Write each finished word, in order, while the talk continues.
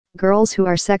girls who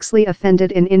are sexually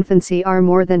offended in infancy are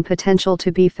more than potential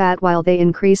to be fat while they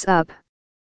increase up.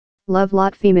 Love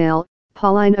lot female,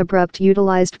 Pauline Abrupt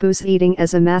utilized booze eating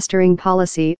as a mastering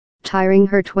policy, tiring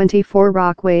her 24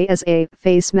 Rockway as a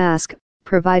face mask,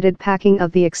 provided packing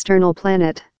of the external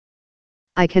planet.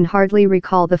 I can hardly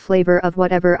recall the flavor of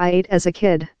whatever I ate as a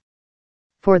kid.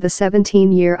 For the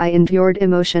 17-year I endured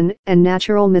emotion and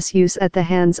natural misuse at the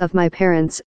hands of my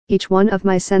parents, each one of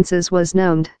my senses was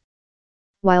numbed.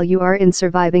 While you are in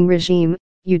surviving regime,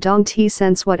 you don't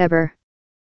sense whatever.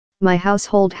 My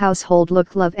household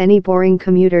looked love any boring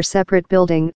commuter separate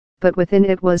building, but within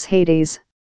it was Hades.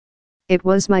 It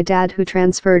was my dad who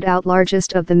transferred out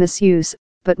largest of the misuse,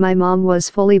 but my mom was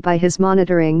fully by his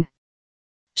monitoring.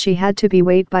 She had to be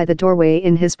wait by the doorway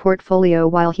in his portfolio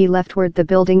while he leftward the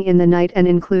building in the night and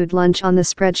include lunch on the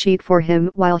spreadsheet for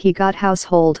him while he got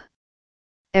household.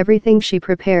 Everything she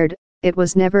prepared, it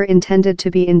was never intended to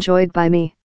be enjoyed by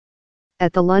me.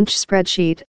 At the lunch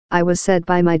spreadsheet, I was said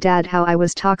by my dad how I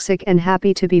was toxic and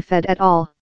happy to be fed at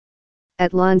all.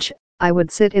 At lunch, I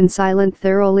would sit in silent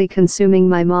thoroughly consuming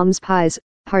my mom's pies,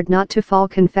 hard not to fall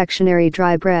confectionery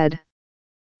dry bread.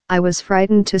 I was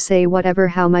frightened to say whatever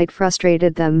how might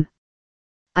frustrated them.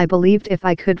 I believed if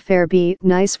I could fair be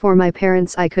nice for my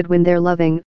parents I could win their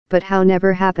loving, but how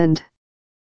never happened.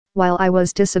 While I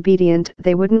was disobedient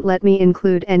they wouldn't let me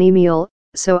include any meal,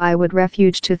 so I would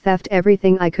refuge to theft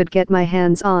everything I could get my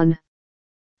hands on.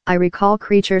 I recall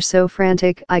creature so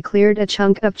frantic I cleared a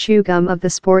chunk of chew gum of the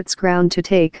sports ground to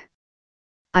take.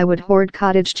 I would hoard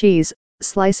cottage cheese,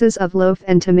 slices of loaf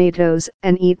and tomatoes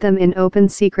and eat them in open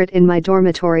secret in my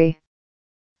dormitory.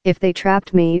 If they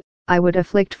trapped me, I would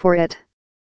afflict for it.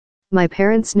 My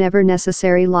parents never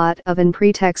necessary lot of an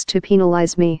pretext to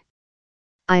penalize me.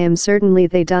 I am certainly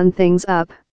they done things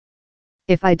up.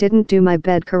 If I didn't do my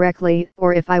bed correctly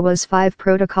or if I was 5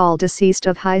 protocol deceased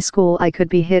of high school I could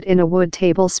be hit in a wood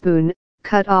tablespoon,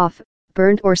 cut off,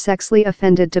 burnt or sexually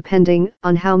offended depending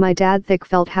on how my dad thick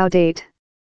felt how date.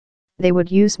 They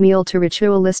would use meal to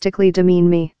ritualistically demean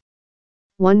me.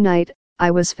 One night,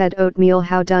 I was fed oatmeal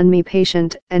how done me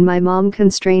patient and my mom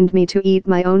constrained me to eat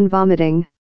my own vomiting.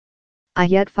 I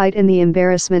yet fight in the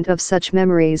embarrassment of such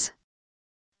memories.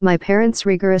 My parents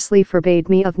rigorously forbade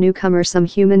me of newcomer some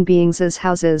human beings'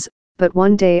 houses, but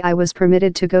one day I was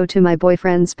permitted to go to my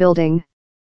boyfriend's building.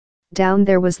 Down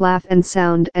there was laugh and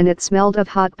sound and it smelled of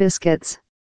hot biscuits.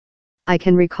 I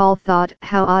can recall thought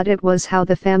how odd it was how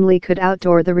the family could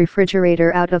outdoor the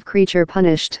refrigerator out of creature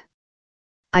punished.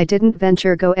 I didn't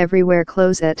venture go everywhere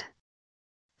close it.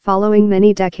 Following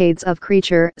many decades of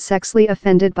creature sexually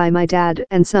offended by my dad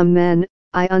and some men,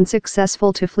 I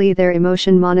unsuccessful to flee their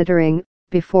emotion monitoring.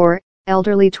 Before,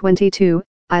 elderly 22,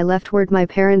 I leftward my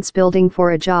parents' building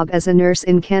for a job as a nurse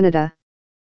in Canada.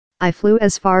 I flew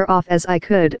as far off as I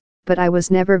could, but I was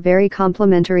never very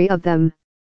complimentary of them.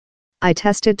 I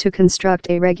tested to construct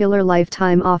a regular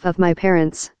lifetime off of my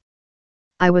parents.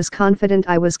 I was confident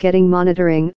I was getting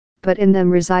monitoring, but in them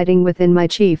residing within my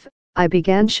chief, I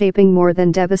began shaping more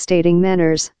than devastating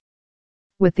manners.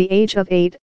 With the age of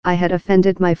 8, I had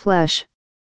offended my flesh.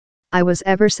 I was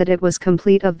ever said it was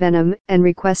complete of venom and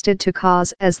requested to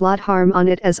cause as lot harm on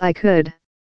it as I could.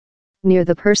 Near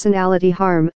the personality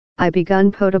harm, I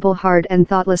begun potable hard and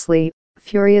thoughtlessly,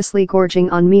 furiously gorging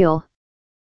on meal.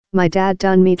 My dad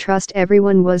done me trust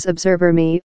everyone was observer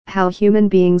me, how human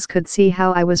beings could see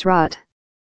how I was wrought.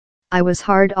 I was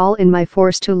hard all in my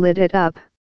force to lid it up.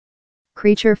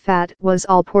 Creature fat was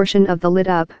all portion of the lid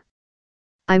up.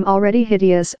 I'm already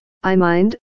hideous, I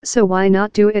mind, so why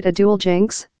not do it a dual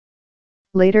jinx?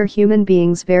 Later human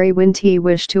beings very winty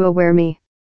wish to aware me.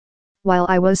 While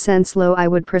I was sense low I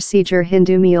would procedure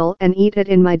Hindu meal and eat it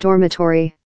in my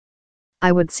dormitory.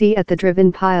 I would see at the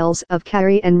driven piles of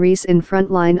curry and reese in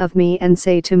front line of me and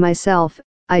say to myself,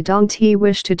 I don't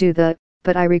wish to do the,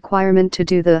 but I requirement to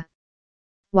do the.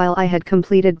 While I had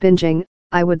completed binging,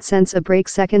 I would sense a break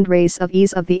second race of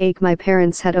ease of the ache my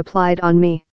parents had applied on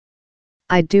me.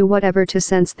 I'd do whatever to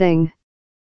sense thing.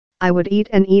 I would eat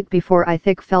and eat before I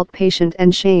thick felt patient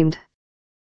and shamed.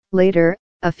 Later,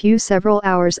 a few several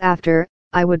hours after,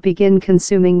 I would begin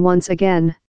consuming once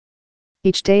again.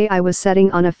 Each day I was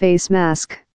setting on a face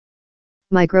mask.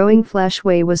 My growing flesh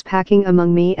way was packing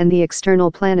among me and the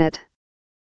external planet.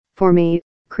 For me,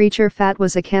 creature fat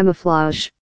was a camouflage.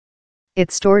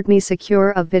 It stored me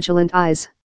secure of vigilant eyes.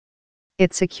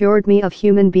 It secured me of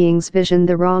human beings' vision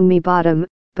the wrong me bottom,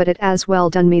 but it as well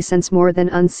done me sense more than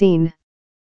unseen.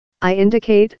 I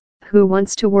indicate, who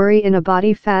wants to worry in a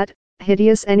body fat,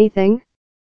 hideous anything?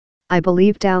 I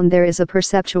believe down there is a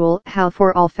perceptual how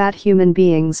for all fat human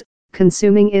beings,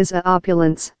 consuming is a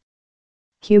opulence.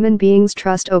 Human beings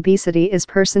trust obesity is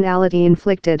personality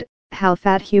inflicted, how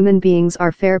fat human beings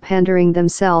are fair pandering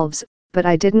themselves, but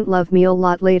I didn't love meal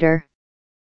lot later.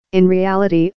 In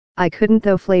reality, I couldn't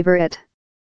though flavor it.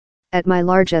 At my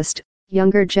largest,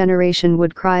 younger generation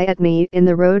would cry at me in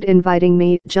the road inviting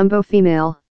me, jumbo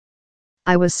female.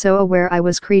 I was so aware I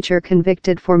was creature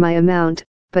convicted for my amount,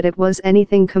 but it was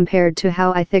anything compared to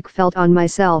how I thick felt on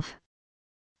myself.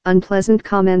 Unpleasant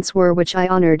comments were which I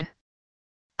honored.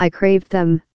 I craved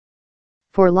them.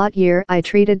 For lot year I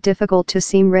treated difficult to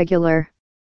seem regular.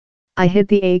 I hid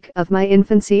the ache of my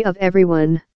infancy of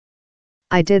everyone.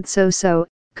 I did so,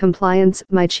 compliance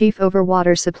my chief over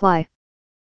water supply.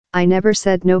 I never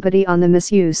said nobody on the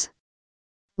misuse.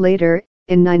 Later,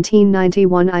 in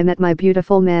 1991 I met my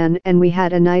beautiful man and we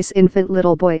had a nice infant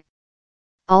little boy.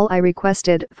 All I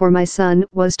requested for my son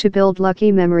was to build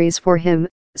lucky memories for him,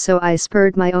 so I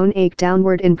spurred my own ache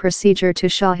downward in procedure to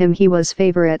show him he was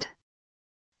favorite.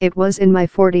 It was in my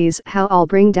 40s how I'll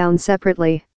bring down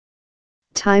separately.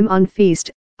 Time on feast,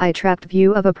 I trapped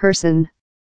view of a person.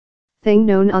 Thing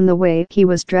known on the way he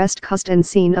was dressed cussed and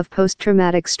scene of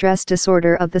post-traumatic stress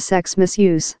disorder of the sex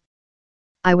misuse.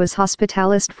 I was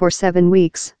hospitalist for 7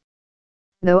 weeks.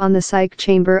 Though on the psych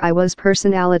chamber I was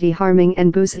personality harming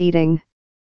and booze eating.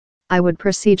 I would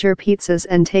procedure pizzas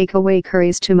and take away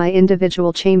curries to my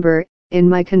individual chamber, in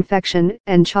my confection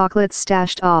and chocolates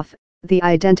stashed off, the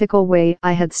identical way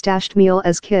I had stashed meal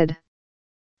as kid.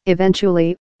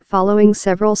 Eventually, following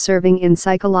several serving in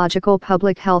psychological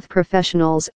public health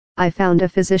professionals, I found a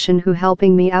physician who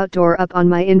helping me outdoor up on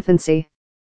my infancy.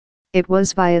 It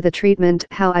was via the treatment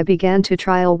how I began to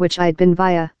trial which I'd been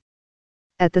via.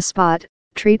 At the spot,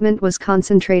 treatment was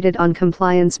concentrated on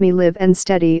compliance me live and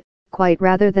steady, quite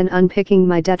rather than unpicking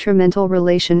my detrimental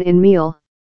relation in meal.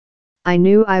 I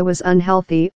knew I was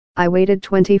unhealthy, I waited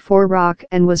 24 rock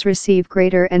and was receive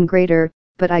greater and greater,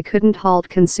 but I couldn't halt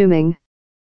consuming.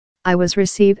 I was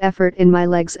receive effort in my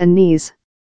legs and knees.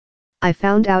 I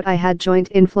found out I had joint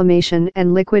inflammation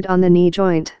and liquid on the knee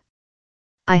joint.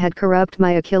 I had corrupt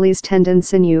my Achilles tendon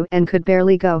sinew and could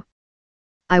barely go.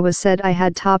 I was said I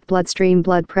had top bloodstream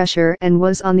blood pressure and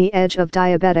was on the edge of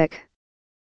diabetic.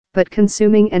 But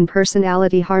consuming and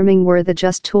personality harming were the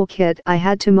just toolkit I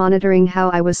had to monitoring how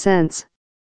I was sense.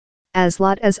 As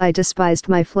lot as I despised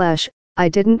my flesh, I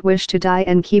didn't wish to die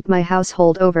and keep my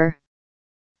household over.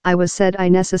 I was said I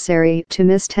necessary to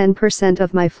miss 10%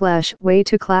 of my flesh way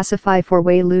to classify for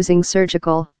weight losing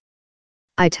surgical.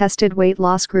 I tested weight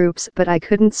loss groups but I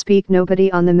couldn't speak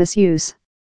nobody on the misuse.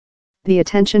 The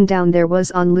attention down there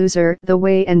was on loser the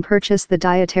way and purchase the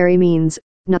dietary means,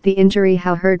 not the injury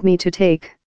how hurt me to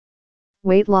take.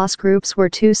 Weight loss groups were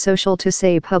too social to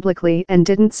say publicly and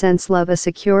didn't sense love a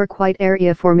secure quiet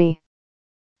area for me.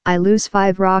 I lose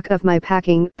 5 rock of my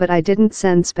packing but I didn't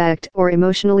sense spect or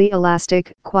emotionally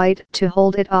elastic quite to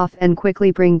hold it off and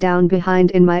quickly bring down behind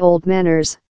in my old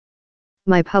manners.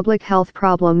 My public health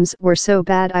problems were so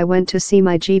bad I went to see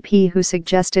my GP who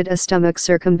suggested a stomach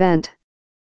circumvent.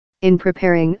 In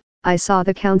preparing, I saw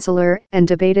the counselor and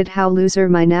debated how loser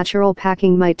my natural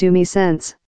packing might do me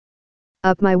sense.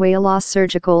 Up my weight loss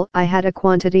surgical I had a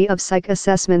quantity of psych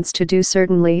assessments to do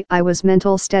certainly I was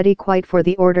mental steady quite for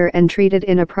the order and treated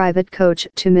in a private coach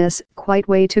to miss quite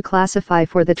way to classify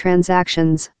for the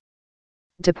transactions.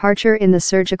 Departure in the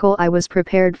surgical I was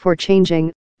prepared for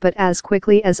changing, but as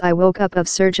quickly as I woke up of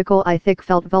surgical I thick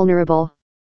felt vulnerable.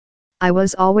 I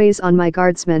was always on my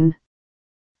guardsman.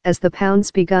 As the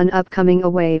pounds begun up coming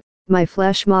away, my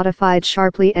flesh modified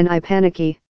sharply and I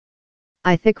panicky.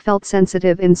 I thick felt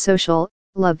sensitive in social,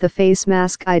 love the face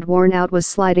mask I'd worn out was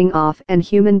sliding off and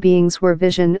human beings were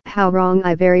vision how wrong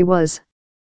I very was.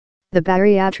 The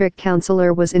bariatric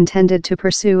counselor was intended to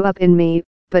pursue up in me,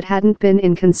 but hadn't been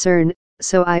in concern,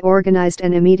 so I organized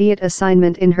an immediate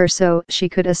assignment in her so she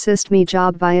could assist me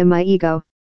job via my ego.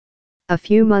 A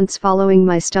few months following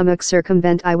my stomach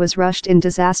circumvent I was rushed in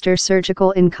disaster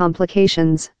surgical in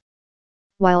complications.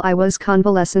 While I was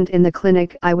convalescent in the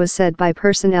clinic I was said by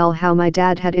personnel how my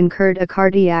dad had incurred a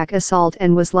cardiac assault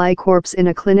and was lie corpse in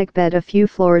a clinic bed a few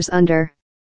floors under.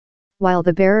 While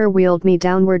the bearer wheeled me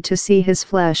downward to see his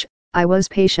flesh, I was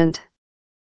patient.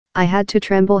 I had to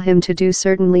tremble him to do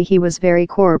certainly he was very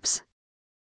corpse.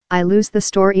 I lose the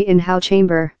story in how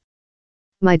chamber.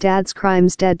 My dad's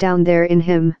crimes dead down there in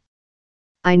him.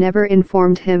 I never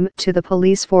informed him to the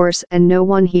police force and no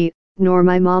one he, nor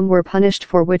my mom were punished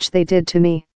for which they did to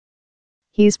me.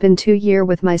 He's been 2 years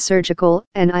with my surgical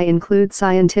and I include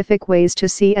scientific ways to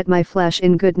see at my flesh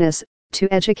in goodness, to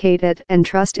educate it and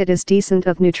trust it is decent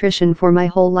of nutrition for my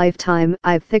whole lifetime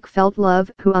I've thick felt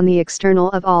love who on the external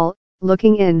of all,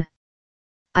 looking in.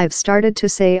 I've started to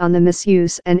say on the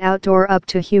misuse and outdoor up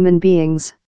to human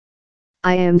beings.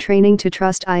 I am training to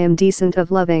trust I am decent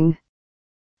of loving.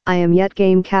 I am yet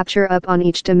game capture up on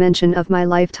each dimension of my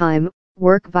lifetime,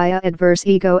 work via adverse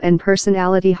ego and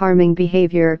personality harming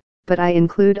behavior, but I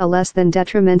include a less than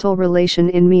detrimental relation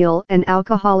in meal and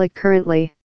alcoholic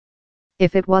currently.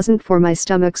 If it wasn't for my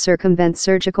stomach circumvent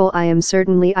surgical I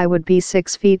would be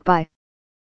 6 feet by.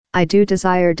 I do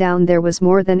desire down there was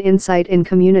more than insight in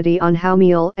community on how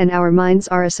meal and our minds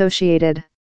are associated.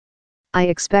 I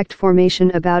expect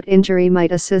formation about injury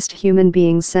might assist human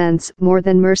beings sense more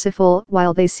than merciful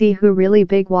while they see who really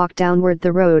big walk downward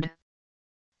the road.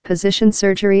 Position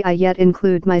surgery I yet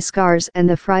include my scars and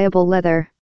the friable leather.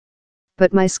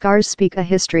 But my scars speak a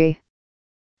history.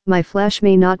 My flesh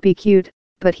may not be cute,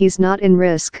 but he's not in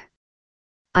risk.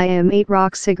 I am 8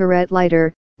 rock cigarette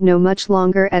lighter, no much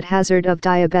longer at hazard of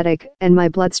diabetic and my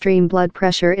bloodstream blood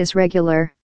pressure is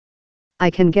regular. I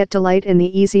can get delight in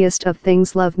the easiest of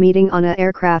things love meeting on a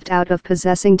aircraft out of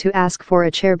possessing to ask for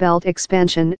a chair belt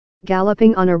expansion,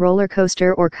 galloping on a roller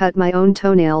coaster or cut my own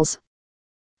toenails.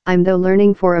 I'm though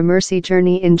learning for a mercy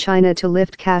journey in China to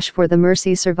lift cash for the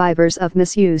mercy survivors of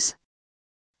misuse.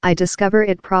 I discover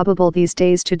it probable these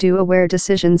days to do aware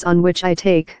decisions on which I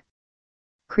take.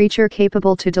 Creature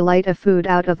capable to delight a food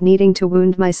out of needing to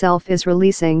wound myself is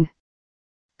releasing.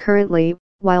 Currently,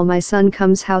 while my son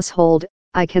comes household,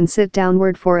 I can sit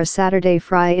downward for a Saturday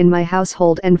fry in my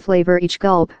household and flavor each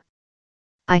gulp.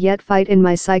 I yet fight in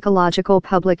my psychological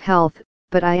public health,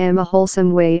 but I am a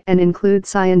wholesome way and include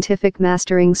scientific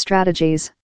mastering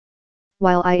strategies.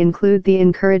 While I include the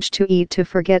encourage to eat to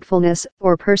forgetfulness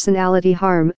or personality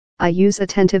harm, I use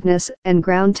attentiveness and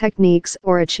ground techniques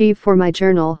or achieve for my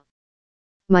journal.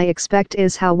 My expect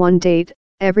is how one date,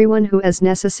 everyone who as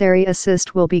necessary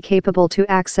assist will be capable to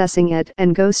accessing it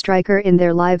and go striker in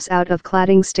their lives out of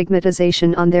cladding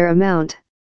stigmatization on their amount.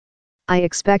 I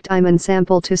expect I'm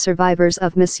ensample to survivors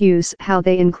of misuse how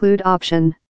they include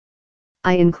option.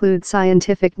 I include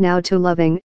scientific now to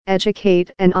loving,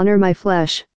 educate and honor my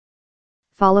flesh.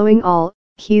 Following all,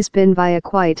 he's been via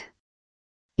quite.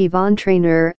 Yvonne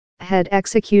Trainer, head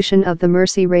execution of the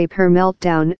Mercy Rape Her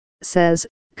Meltdown, says,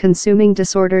 consuming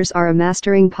disorders are a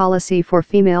mastering policy for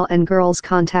female and girls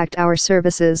contact our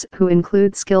services who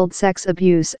include skilled sex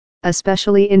abuse,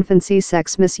 especially infancy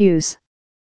sex misuse.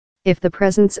 If the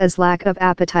presence as lack of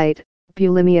appetite,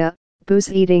 bulimia,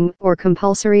 booze eating or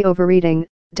compulsory overeating,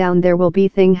 down there will be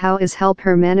thing how is help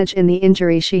her manage in the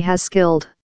injury she has skilled.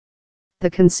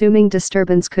 The consuming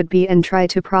disturbance could be and try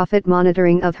to profit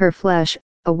monitoring of her flesh,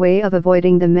 a way of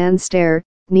avoiding the man stare,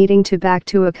 needing to back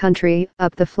to a country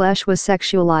up the flesh was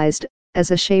sexualized,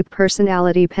 as a shape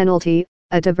personality penalty,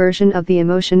 a diversion of the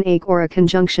emotion ache or a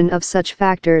conjunction of such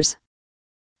factors.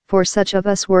 For such of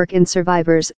us work in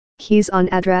survivors, he's on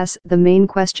address the main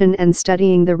question and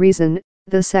studying the reason,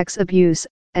 the sex abuse,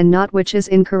 and not which is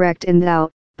incorrect in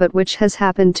thou, but which has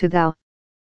happened to thou.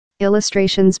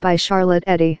 Illustrations by Charlotte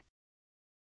Eddy.